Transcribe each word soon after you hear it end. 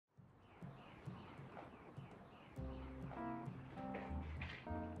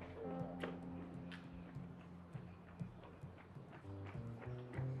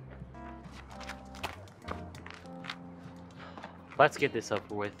Let's get this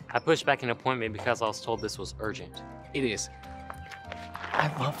over with. I pushed back an appointment because I was told this was urgent. It is. I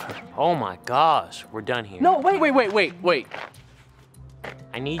love her. Oh my gosh, we're done here. No, wait.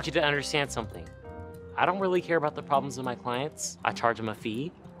 I need you to understand something. I don't really care about the problems of my clients. I charge them a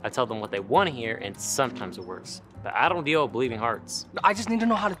fee, I tell them what they want to hear, and sometimes it works. But I don't deal with bleeding hearts. I just need to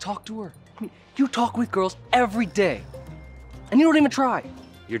know how to talk to her. I mean, you talk with girls every day, and you don't even try.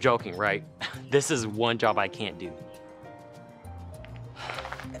 You're joking, right? This is one job I can't do.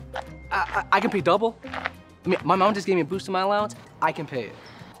 I can pay double. I mean, my mom just gave me a boost in my allowance. I can pay it.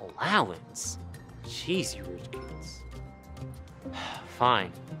 Allowance? Jeez, you rich kids.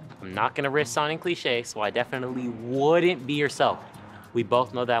 Fine. I'm not gonna risk sounding cliche, so I definitely wouldn't be yourself. We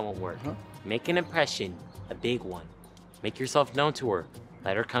both know that won't work. Make an impression, a big one. Make yourself known to her.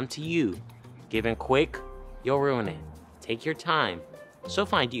 Let her come to you. Give in quick, you'll ruin it. Take your time. She'll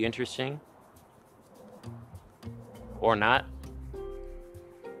find you interesting. Or not.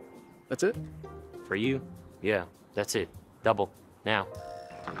 That's it? For you, yeah, that's it. Double, now.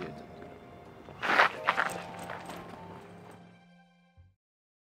 Yeah.